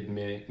guided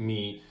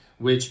me,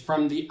 which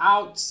from the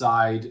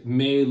outside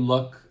may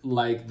look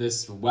like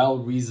this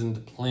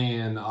well-reasoned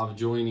plan of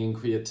joining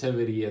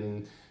creativity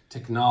and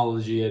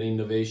technology and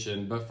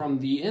innovation, but from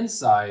the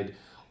inside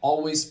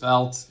always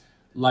felt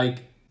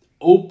like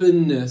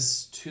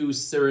openness to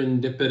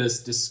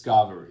serendipitous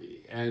discovery.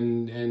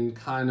 And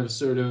kind of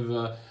sort of,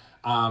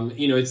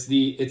 you know, it's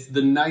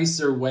the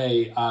nicer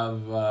way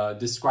of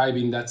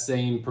describing that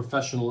same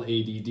professional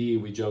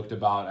ADD we joked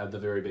about at the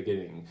very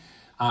beginning,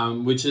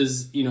 which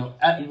is, you know,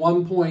 at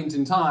one point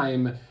in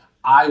time,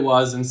 I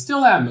was and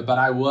still am, but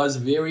I was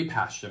very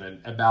passionate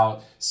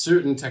about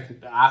certain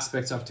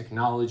aspects of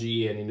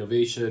technology and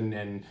innovation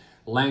and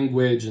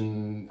language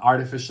and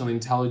artificial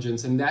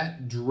intelligence, and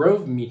that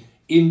drove me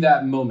in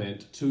that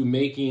moment to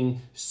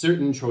making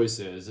certain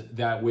choices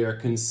that were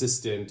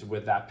consistent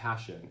with that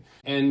passion.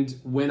 And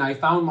when I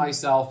found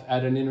myself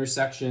at an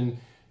intersection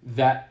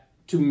that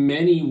to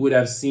many would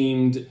have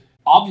seemed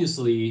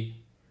obviously,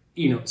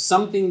 you know,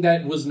 something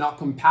that was not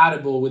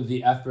compatible with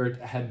the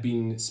effort had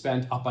been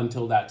spent up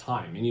until that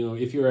time. And, you know,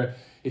 if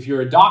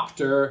you're a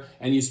doctor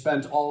and you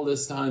spent all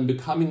this time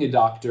becoming a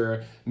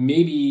doctor,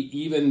 maybe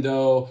even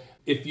though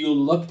if you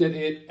looked at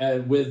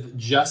it with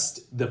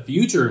just the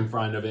future in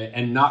front of it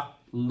and not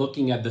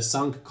looking at the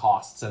sunk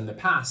costs and the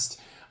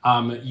past,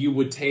 you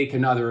would take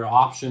another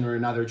option or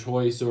another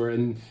choice or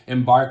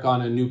embark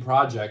on a new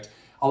project.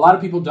 A lot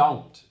of people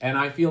don't. And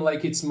I feel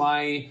like it's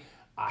I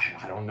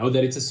don't know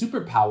that it's a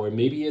superpower.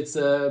 Maybe it's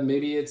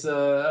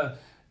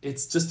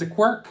just a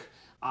quirk.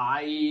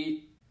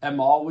 I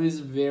am always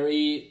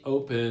very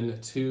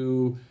open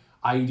to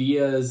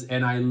ideas,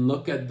 and I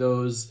look at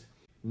those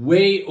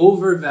way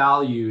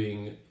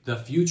overvaluing the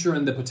future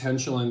and the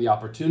potential and the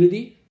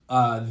opportunity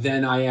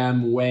than I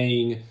am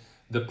weighing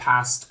the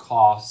past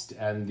cost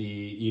and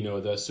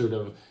the sort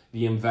of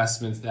the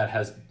investments that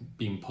has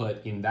been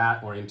put in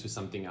that or into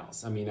something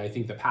else. I mean, I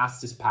think the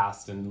past is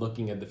past, and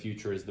looking at the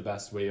future is the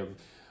best way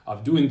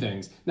of doing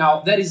things. Now,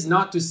 that is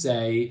not to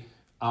say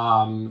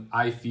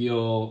I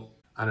feel,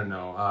 I don't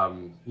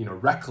know,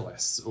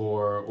 reckless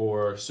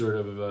or sort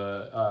of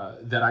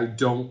that I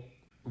don't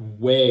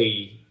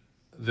weigh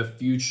the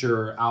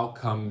future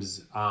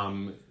outcomes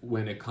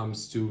when it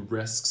comes to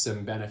risks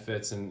and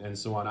benefits and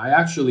so on.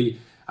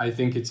 I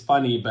think it's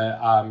funny, but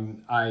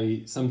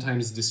I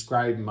sometimes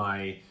describe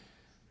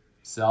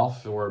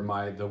myself or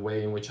the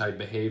way in which I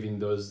behave in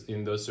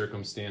those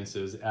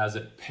circumstances as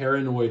a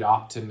paranoid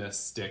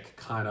optimistic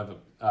kind of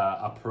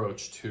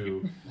approach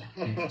to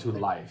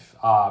life.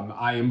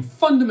 I am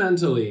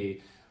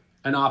fundamentally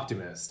an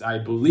optimist. I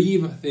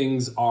believe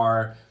things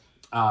are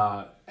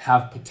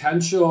have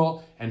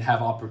potential and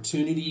have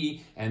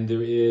opportunity, and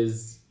there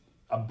is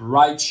a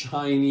bright,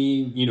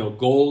 shiny,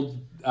 gold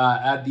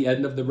at the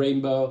end of the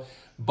rainbow.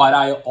 But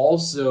I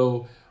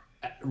also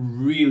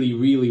really,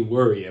 really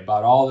worry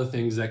about all the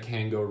things that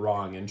can go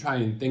wrong and try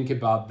and think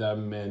about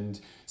them and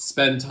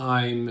spend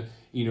time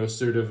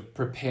sort of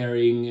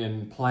preparing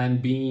and plan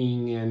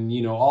being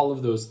and, all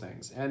of those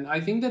things. And I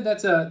think that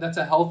that's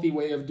a healthy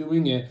way of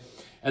doing it,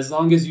 as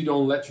long as you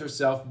don't let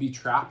yourself be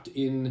trapped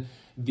in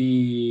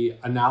the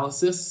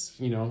analysis,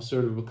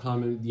 sort of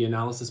become the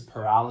analysis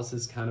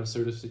paralysis kind of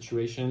sort of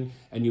situation,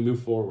 and you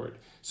move forward.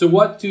 So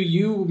what to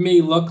you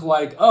may look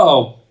like,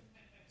 oh,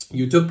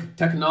 you took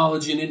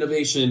technology and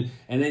innovation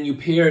and then you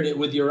paired it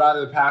with your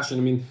other passion.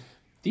 I mean,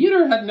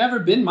 theater had never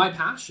been my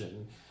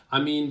passion.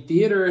 I mean,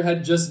 theater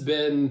had just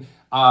been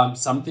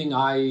something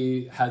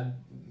I had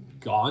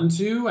gone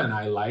to and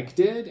I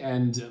liked it.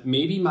 And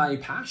maybe my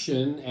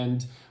passion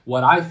and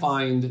what I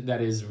find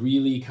that is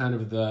really kind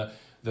of the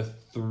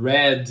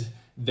thread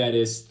that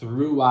is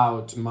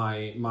throughout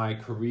my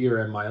career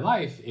and my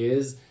life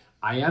is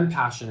I am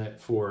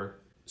passionate for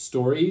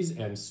stories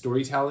and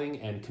storytelling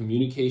and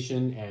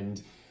communication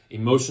and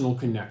emotional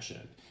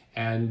connection.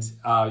 And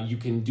you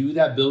can do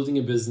that building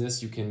a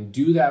business, you can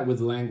do that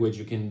with language,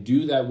 you can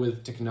do that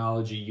with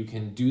technology, you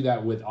can do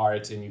that with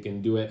art, and you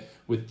can do it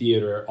with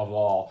theater of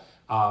all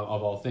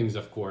things,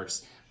 of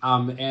course.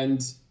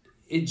 And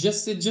it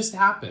just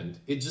happened.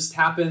 It just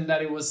happened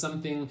that it was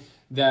something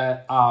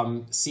that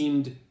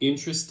seemed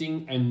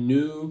interesting and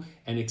new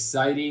and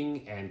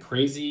exciting and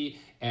crazy,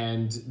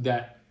 and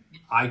that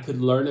I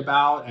could learn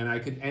about, and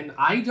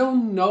I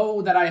don't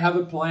know that I have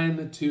a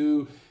plan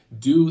to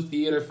do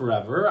theater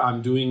forever.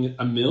 I'm doing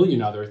a million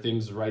other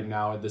things right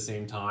now at the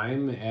same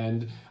time,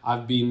 and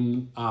I've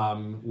been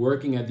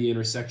working at the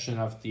intersection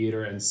of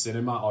theater and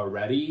cinema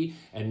already,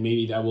 and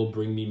maybe that will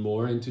bring me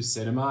more into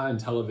cinema and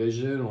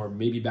television, or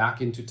maybe back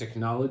into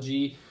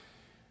technology.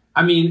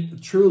 I mean,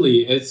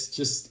 truly,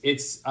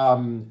 it's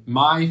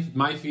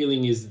my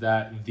feeling is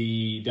that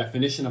the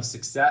definition of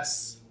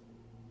success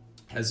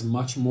has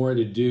much more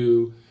to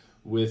do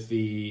with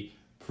the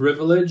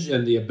privilege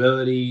and the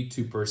ability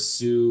to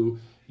pursue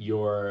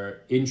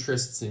your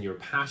interests and your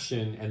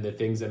passion and the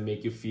things that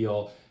make you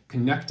feel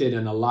connected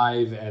and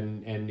alive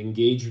and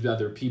engaged with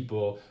other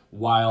people,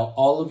 while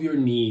all of your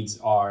needs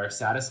are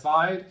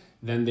satisfied,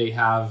 then they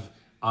have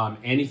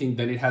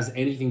it has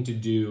anything to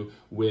do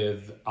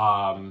with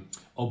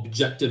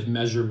objective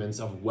measurements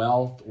of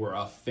wealth or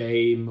of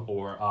fame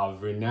or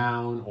of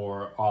renown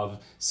or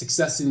of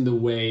success in the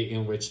way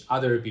in which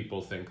other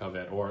people think of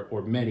it,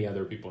 or many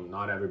other people,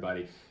 not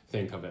everybody,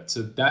 think of it.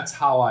 So that's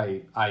how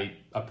I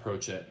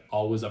approach it,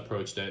 always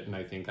approached it, and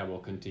I think I will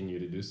continue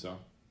to do so.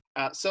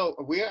 So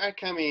we are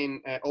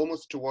coming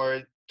almost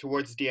towards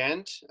the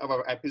end of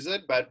our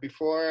episode, but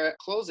before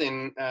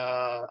closing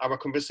our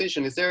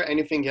conversation, is there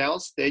anything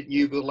else that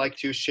you would like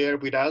to share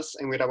with us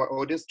and with our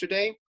audience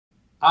today?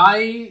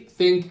 I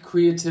think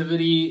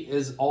creativity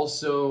is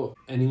also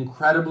an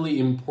incredibly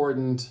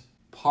important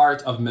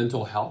part of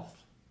mental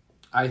health.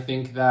 I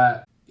think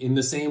that in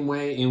the same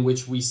way in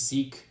which we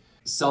seek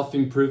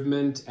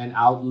self-improvement and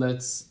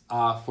outlets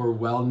for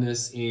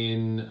wellness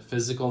in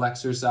physical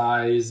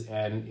exercise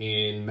and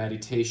in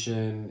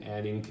meditation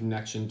and in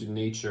connection to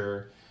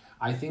nature,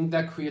 I think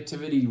that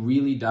creativity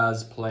really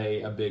does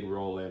play a big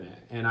role in it.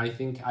 And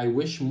I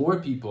wish more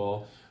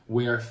people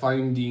were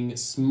finding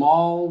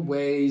small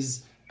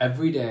ways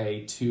every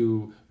day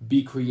to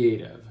be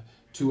creative,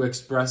 to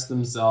express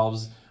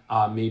themselves,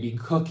 maybe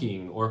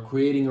cooking or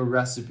creating a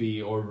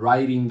recipe or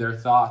writing their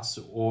thoughts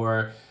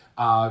or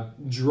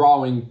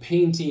drawing,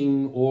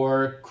 painting,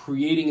 or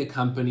creating a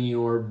company,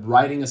 or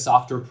writing a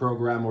software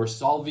program, or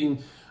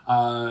solving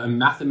a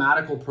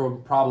mathematical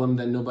problem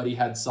that nobody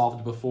had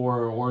solved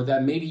before, or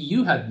that maybe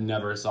you had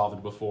never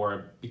solved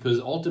before, because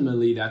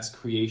ultimately that's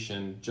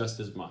creation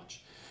just as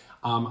much.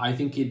 I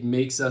think it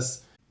makes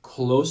us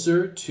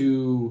closer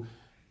to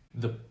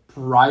the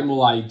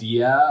primal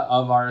idea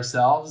of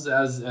ourselves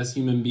as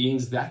human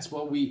beings.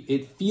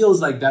 It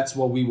feels like that's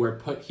what we were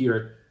put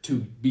here to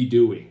be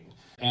doing.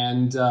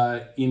 And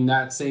in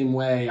that same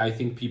way, I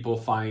think people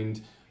find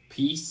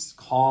peace,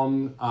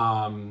 calm,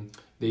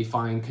 they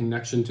find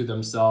connection to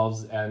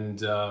themselves, and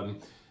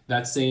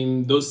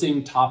those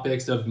same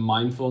topics of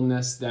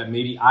mindfulness that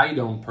maybe I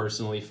don't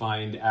personally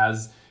find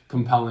as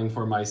compelling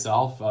for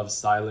myself, of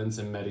silence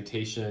and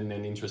meditation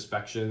and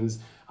introspections.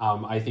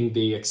 I think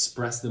they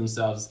express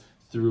themselves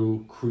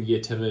through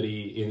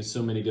creativity in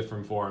so many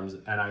different forms,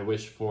 and I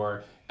wish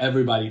for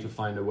everybody to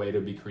find a way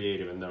to be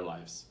creative in their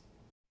lives.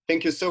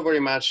 Thank you so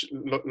very much,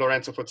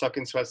 Lorenzo, for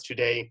talking to us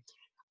today.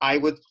 I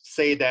would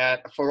say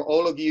that for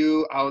all of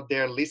you out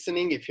there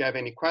listening, if you have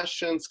any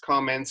questions,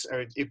 comments,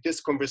 or if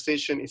this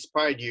conversation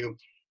inspired you,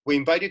 we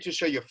invite you to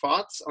share your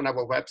thoughts on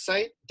our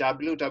website,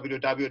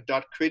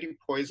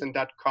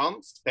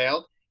 www.creativepoison.com,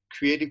 spelled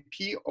creative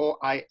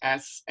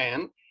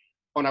Poison.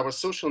 On our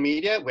social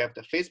media, we have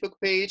the Facebook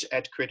page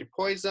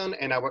 @CreativePoison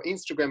and our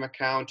Instagram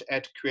account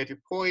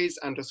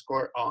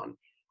 @CreativePoise_on.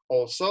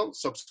 Also,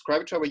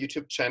 subscribe to our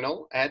YouTube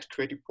channel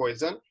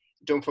 @CreativePoison.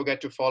 Don't forget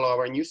to follow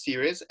our new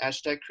series,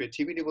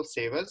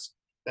 #CreativityWillSaveUs.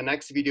 The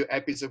next video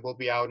episode will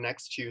be out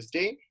next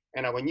Tuesday,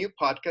 and our new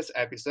podcast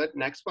episode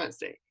next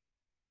Wednesday.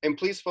 And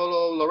please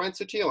follow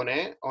Lorenzo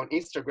Tione on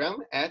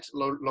Instagram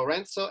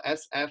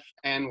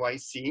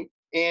 @LorenzoSFNYC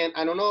And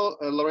I don't know,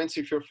 Lawrence,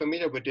 if you're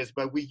familiar with this,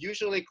 but we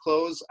usually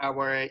close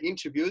our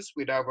interviews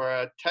with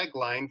our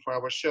tagline for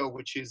our show,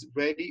 which is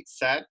ready,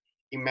 set,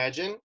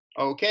 imagine.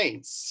 Okay,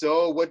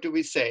 so what do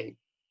we say?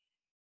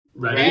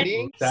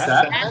 Ready,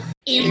 set,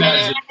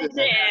 Imagine.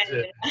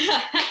 imagine.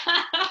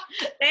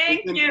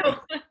 Thank you.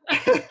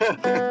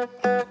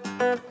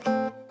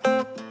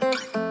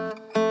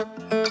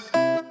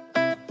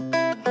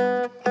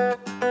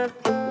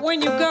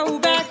 When you go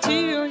back to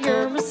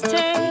your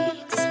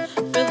mistakes,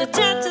 feel the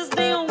touch is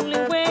the only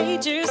way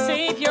to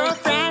save your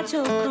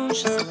fragile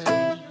consciousness.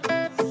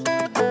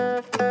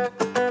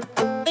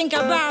 Think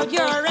about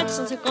your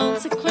actions and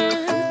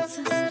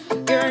consequences.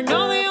 You're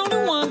not the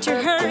only one to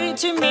hurry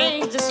to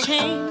make this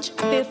change.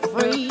 Be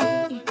free,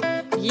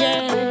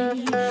 yeah.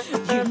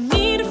 You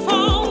need to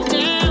fall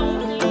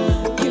down.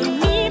 You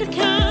need to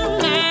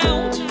come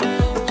out.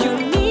 You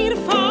need to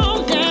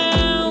fall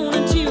down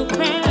into your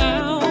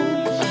crown.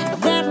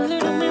 That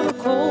little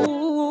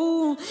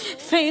miracle,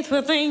 faith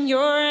within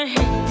your